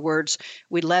in other words,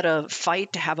 we led a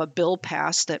fight to have a bill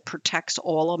passed that protects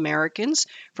all Americans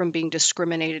from being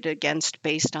discriminated against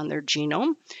based on their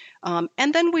genome.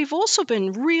 And then we've also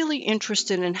been really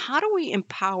interested in how do we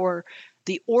empower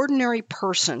the ordinary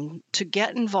person to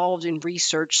get involved in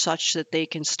research such that they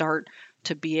can start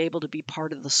to be able to be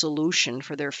part of the solution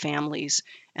for their families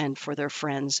and for their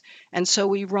friends. And so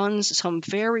we run some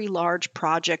very large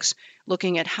projects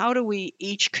looking at how do we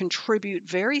each contribute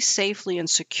very safely and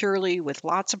securely with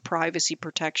lots of privacy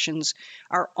protections,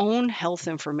 our own health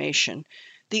information.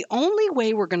 The only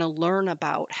way we're going to learn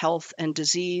about health and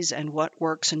disease and what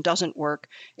works and doesn't work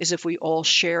is if we all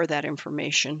share that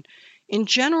information. In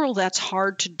general, that's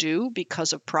hard to do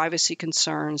because of privacy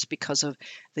concerns, because of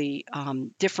the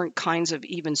different kinds of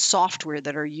even software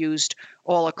that are used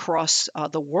all across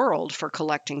the world for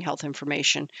collecting health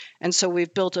information. And so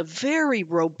we've built a very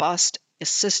robust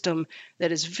system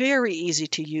that is very easy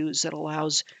to use that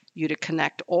allows you to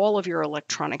connect all of your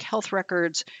electronic health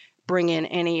records, bring in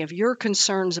any of your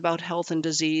concerns about health and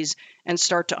disease, and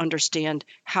start to understand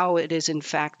how it is, in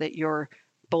fact, that you're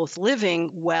both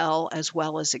living well as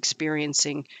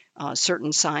experiencing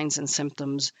certain signs and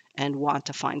symptoms and want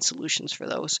to find solutions for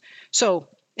those. So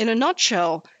in a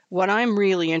nutshell, what I'm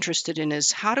really interested in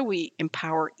is how do we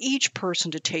empower each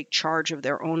person to take charge of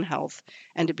their own health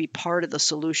and to be part of the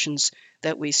solutions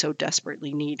that we so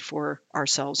desperately need for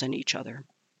ourselves and each other.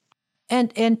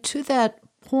 And to that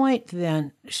point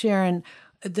then, Sharon,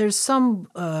 there's some,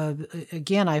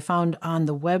 again, I found on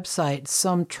the website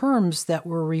some terms that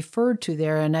were referred to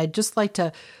there, and I'd just like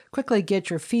to quickly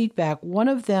get your feedback. One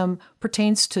of them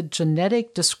pertains to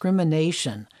genetic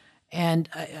discrimination, and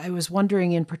I was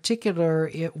wondering in particular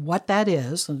what that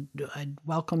is, and I'd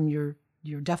welcome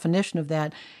your definition of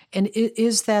that. And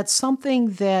is that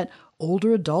something that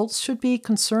older adults should be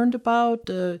concerned about?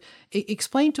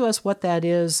 Explain to us what that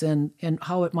is and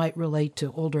how it might relate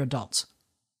to older adults.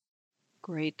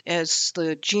 Great. As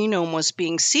the genome was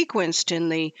being sequenced in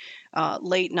the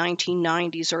late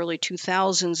 1990s, early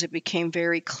 2000s, it became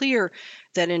very clear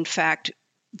that, in fact,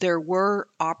 there were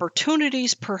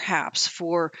opportunities perhaps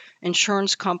for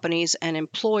insurance companies and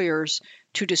employers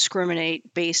to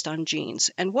discriminate based on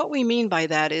genes. And what we mean by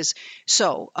that is,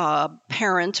 so a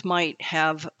parent might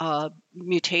have a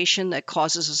mutation that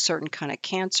causes a certain kind of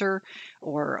cancer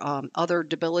or other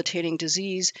debilitating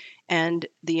disease, and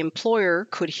the employer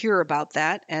could hear about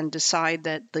that and decide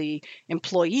that the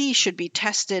employee should be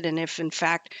tested, and if in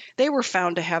fact they were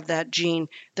found to have that gene,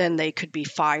 then they could be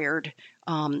fired.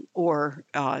 Or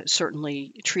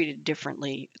certainly treated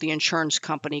differently. The insurance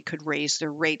company could raise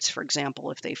their rates, for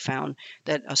example, if they found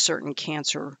that a certain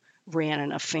cancer ran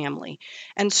in a family.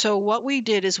 And so what we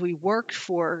did is we worked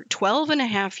for 12 and a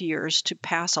half years to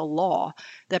pass a law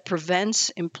that prevents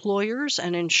employers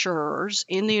and insurers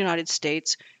in the United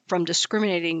States from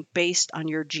discriminating based on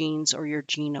your genes or your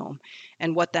genome.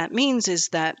 And what that means is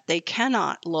that they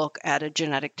cannot look at a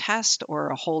genetic test or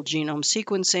a whole genome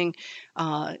sequencing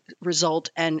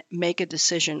result and make a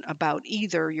decision about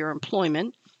either your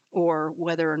employment or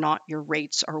whether or not your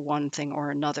rates are one thing or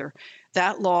another.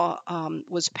 That law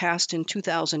was passed in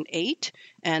 2008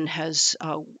 and has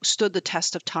stood the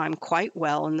test of time quite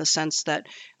well in the sense that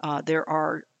there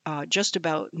are just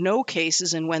about no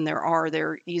cases, and when there are,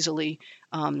 they're easily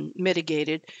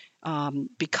mitigated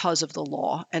because of the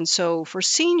law. And so for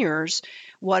seniors,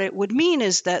 what it would mean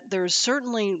is that there's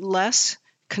certainly less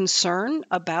concern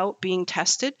about being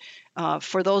tested.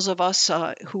 For those of us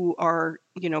who are,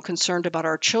 concerned about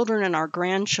our children and our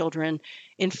grandchildren,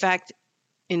 in fact,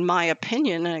 in my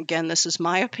opinion, and again, this is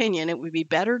my opinion, it would be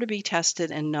better to be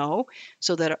tested and know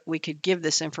so that we could give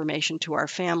this information to our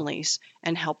families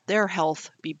and help their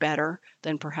health be better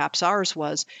than perhaps ours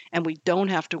was. And we don't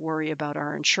have to worry about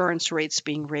our insurance rates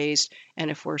being raised.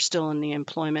 And if we're still in the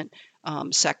employment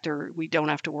sector, we don't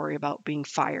have to worry about being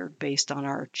fired based on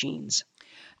our genes.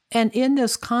 And in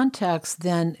this context,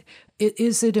 then,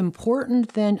 is it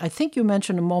important then, I think you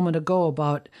mentioned a moment ago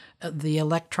about the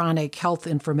electronic health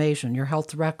information, your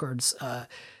health records.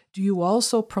 Do you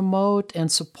also promote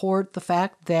and support the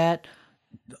fact that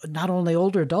not only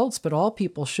older adults, but all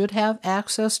people should have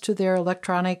access to their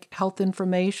electronic health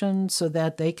information so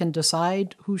that they can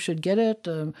decide who should get it?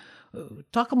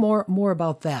 Talk more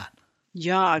about that.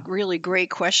 Yeah, really great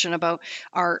question about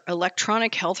our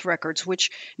electronic health records, which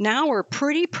now are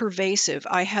pretty pervasive.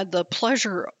 I had the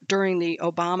pleasure during the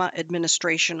Obama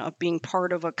administration of being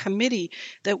part of a committee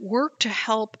that worked to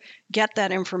help get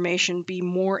that information be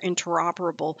more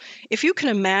interoperable. If you can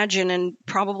imagine, and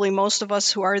probably most of us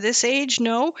who are this age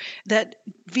know, that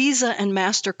Visa and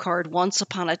MasterCard once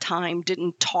upon a time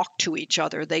didn't talk to each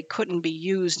other. They couldn't be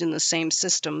used in the same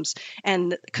systems.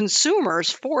 And consumers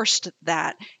forced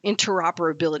that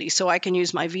interoperability. So I can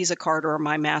use my Visa card or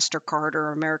my MasterCard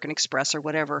or American Express or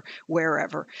whatever,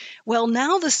 wherever. Well,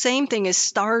 now the same thing is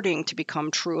starting to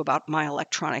become true about my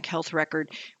electronic health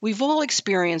record. We've all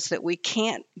experienced that we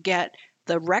can't get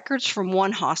the records from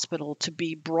one hospital to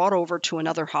be brought over to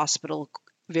another hospital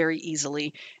very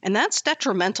easily. And that's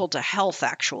detrimental to health,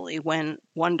 actually, when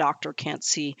one doctor can't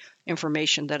see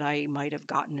information that I might have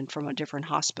gotten from a different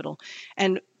hospital.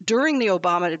 And during the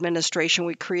Obama administration,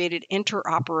 we created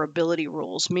interoperability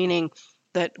rules, meaning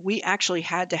that we actually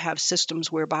had to have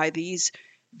systems whereby these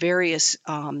various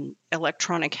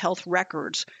electronic health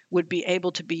records would be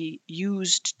able to be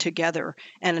used together,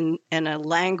 and a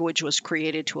language was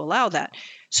created to allow that.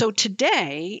 So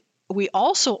today, we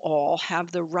also all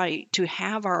have the right to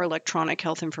have our electronic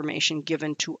health information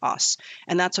given to us.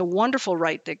 And that's a wonderful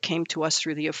right that came to us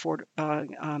through the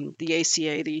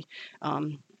ACA,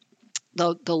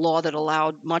 the law that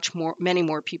allowed many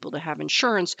more people to have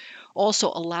insurance, also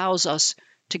allows us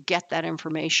to get that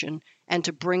information and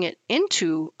to bring it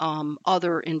into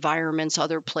other environments,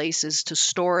 other places, to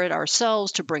store it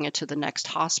ourselves, to bring it to the next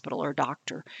hospital or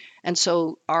doctor. And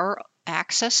so our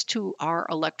access to our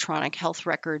electronic health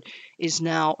record is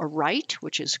now a right,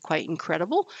 which is quite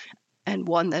incredible, and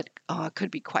one that could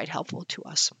be quite helpful to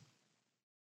us.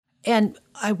 And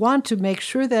I want to make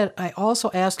sure that I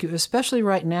also ask you, especially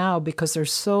right now, because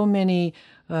there's so many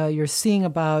you're seeing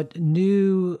about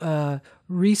new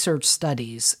research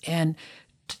studies, and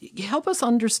help us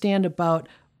understand about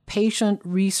patient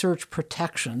research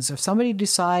protections. If somebody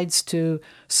decides to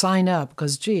sign up,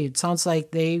 because, it sounds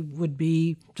like they would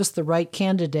be just the right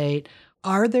candidate,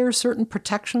 are there certain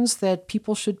protections that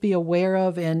people should be aware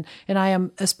of? And I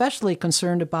am especially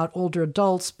concerned about older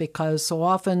adults because so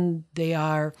often they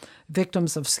are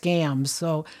victims of scams.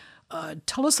 So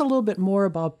tell us a little bit more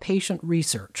about patient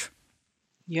research.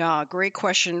 Yeah, great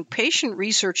question. Patient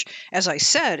research, as I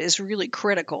said, is really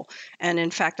critical. And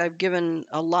in fact, I've given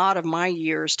a lot of my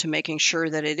years to making sure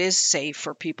that it is safe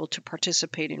for people to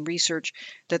participate in research,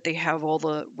 that they have all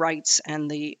the rights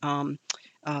and the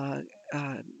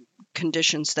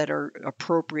conditions that are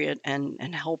appropriate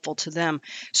and helpful to them.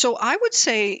 So I would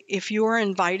say if you are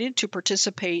invited to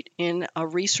participate in a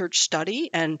research study,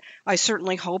 and I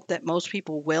certainly hope that most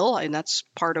people will, and that's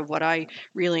part of what I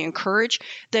really encourage,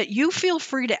 that you feel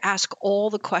free to ask all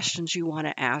the questions you want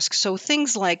to ask. So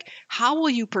things like, how will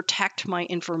you protect my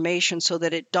information so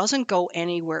that it doesn't go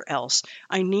anywhere else?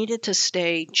 I need it to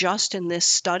stay just in this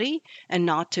study and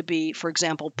not to be, for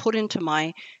example, put into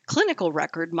my clinical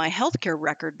record, my healthcare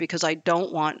record, because I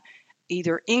don't want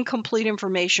either incomplete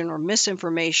information or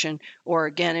misinformation, or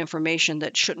again, information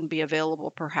that shouldn't be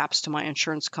available perhaps to my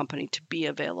insurance company to be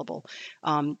available.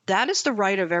 That is the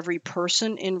right of every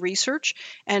person in research.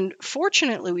 And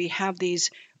fortunately, we have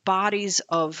these bodies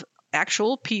of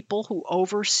actual people who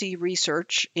oversee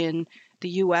research in the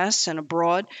U.S. and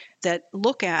abroad that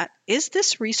look at, is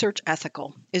this research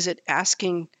ethical? Is it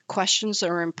asking questions that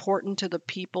are important to the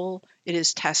people it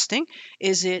is testing?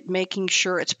 Is it making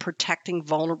sure it's protecting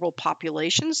vulnerable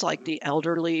populations like the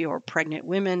elderly or pregnant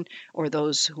women or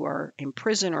those who are in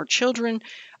prison or children?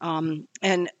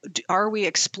 And are we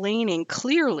explaining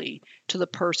clearly to the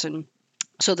person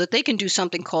so that they can do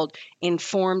something called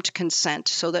informed consent,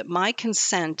 so that my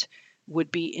consent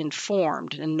would be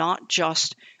informed and not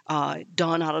just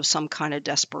done out of some kind of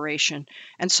desperation.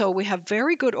 And so we have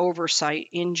very good oversight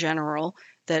in general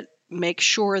that makes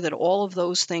sure that all of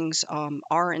those things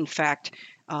are in fact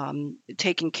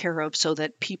taken care of so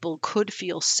that people could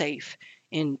feel safe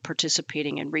in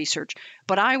participating in research.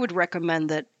 But I would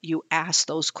recommend that you ask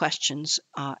those questions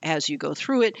as you go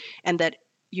through it, and that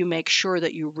you make sure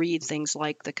that you read things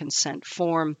like the consent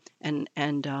form and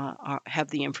have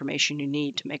the information you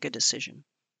need to make a decision.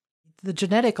 The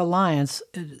Genetic Alliance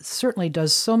certainly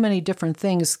does so many different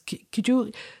things. Could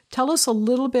you tell us a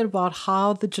little bit about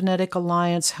how the Genetic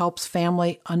Alliance helps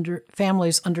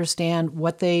families understand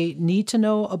what they need to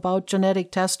know about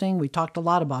genetic testing? We talked a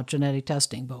lot about genetic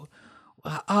testing, but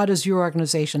how does your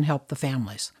organization help the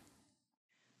families?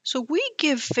 So we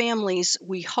give families,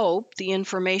 we hope, the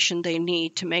information they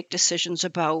need to make decisions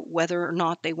about whether or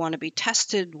not they want to be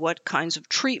tested, what kinds of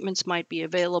treatments might be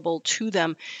available to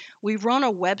them. We run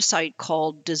a website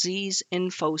called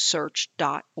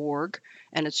diseaseinfosearch.org,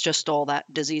 and it's just all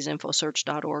that,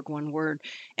 diseaseinfosearch.org, one word.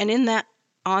 And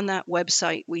on that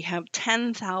website, we have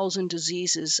 10,000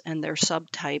 diseases and their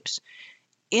subtypes.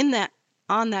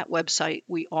 On that website,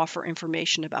 we offer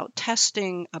information about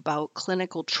testing, about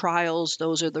clinical trials.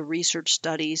 Those are the research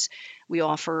studies. We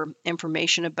offer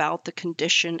information about the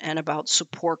condition and about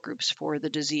support groups for the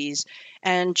disease.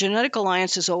 And Genetic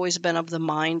Alliance has always been of the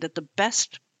mind that the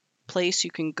best place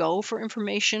you can go for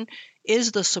information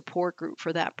is the support group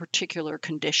for that particular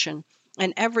condition.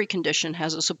 And every condition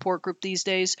has a support group these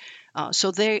days.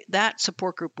 So that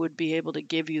support group would be able to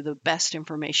give you the best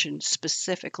information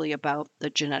specifically about the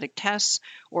genetic tests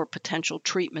or potential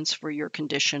treatments for your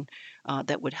condition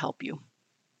that would help you.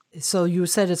 So you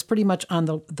said it's pretty much on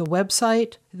the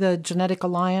website, the Genetic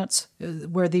Alliance,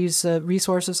 where these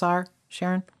resources are,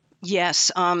 Sharon?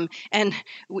 Yes, and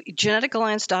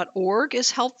geneticalliance.org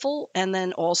is helpful, and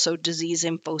then also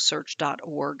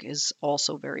diseaseinfosearch.org is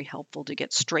also very helpful to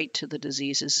get straight to the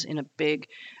diseases in a big,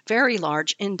 very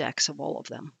large index of all of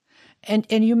them. And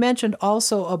you mentioned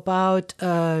also about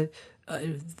the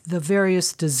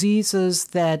various diseases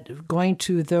that going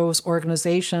to those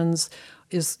organizations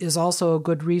is also a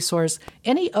good resource.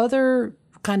 Any other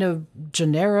kind of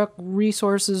generic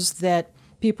resources that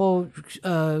people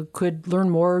could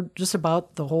learn more just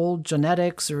about the whole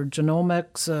genetics or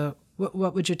genomics?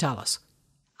 What would you tell us?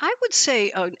 I would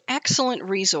say an excellent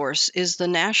resource is the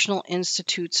National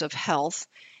Institutes of Health,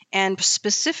 and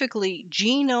specifically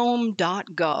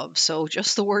genome.gov. So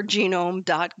just the word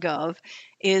genome.gov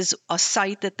is a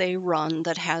site that they run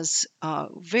that has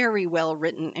very well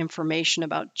written information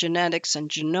about genetics and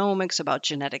genomics, about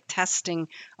genetic testing,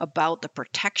 about the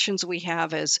protections we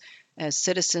have as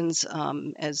citizens,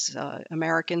 as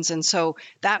Americans. And so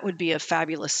that would be a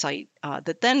fabulous site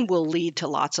that then will lead to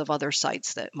lots of other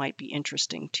sites that might be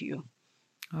interesting to you.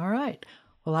 All right.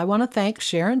 Well, I want to thank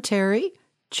Sharon Terry,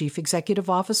 Chief Executive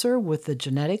Officer with the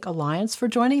Genetic Alliance, for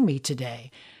joining me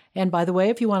today. And by the way,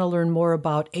 if you want to learn more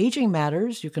about Aging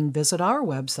Matters, you can visit our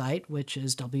website, which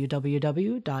is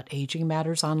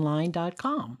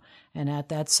www.agingmattersonline.com. And at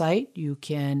that site, you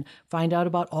can find out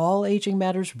about all Aging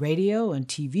Matters radio and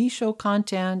TV show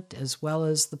content, as well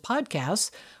as the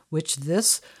podcasts, which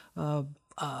this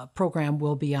program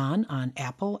will be on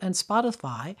Apple and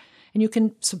Spotify. And you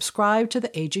can subscribe to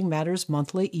the Aging Matters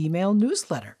monthly email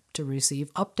newsletter to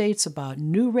receive updates about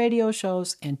new radio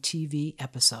shows and TV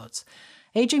episodes.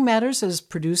 Aging Matters is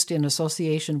produced in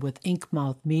association with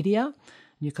Inkmouth Media.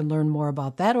 You can learn more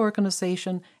about that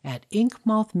organization at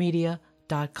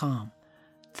inkmouthmedia.com.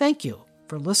 Thank you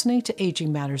for listening to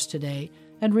Aging Matters today.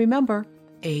 And remember,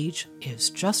 age is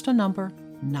just a number,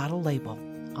 not a label.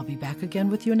 I'll be back again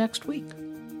with you next week.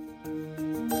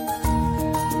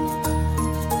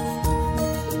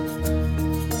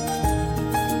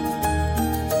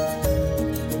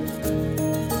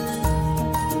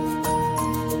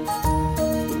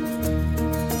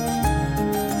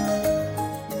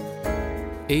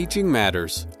 Aging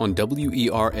Matters on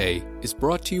WERA is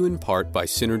brought to you in part by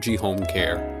Synergy Home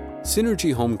Care.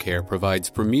 Synergy Home Care provides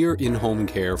premier in-home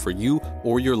care for you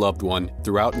or your loved one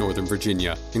throughout Northern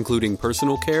Virginia, including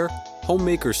personal care,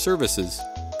 homemaker services,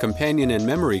 companion and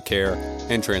memory care,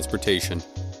 and transportation.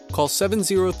 Call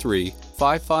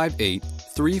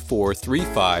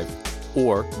 703-558-3435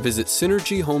 or visit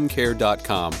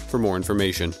synergyhomecare.com for more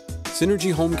information.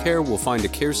 Synergy Home Care will find a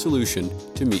care solution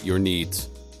to meet your needs.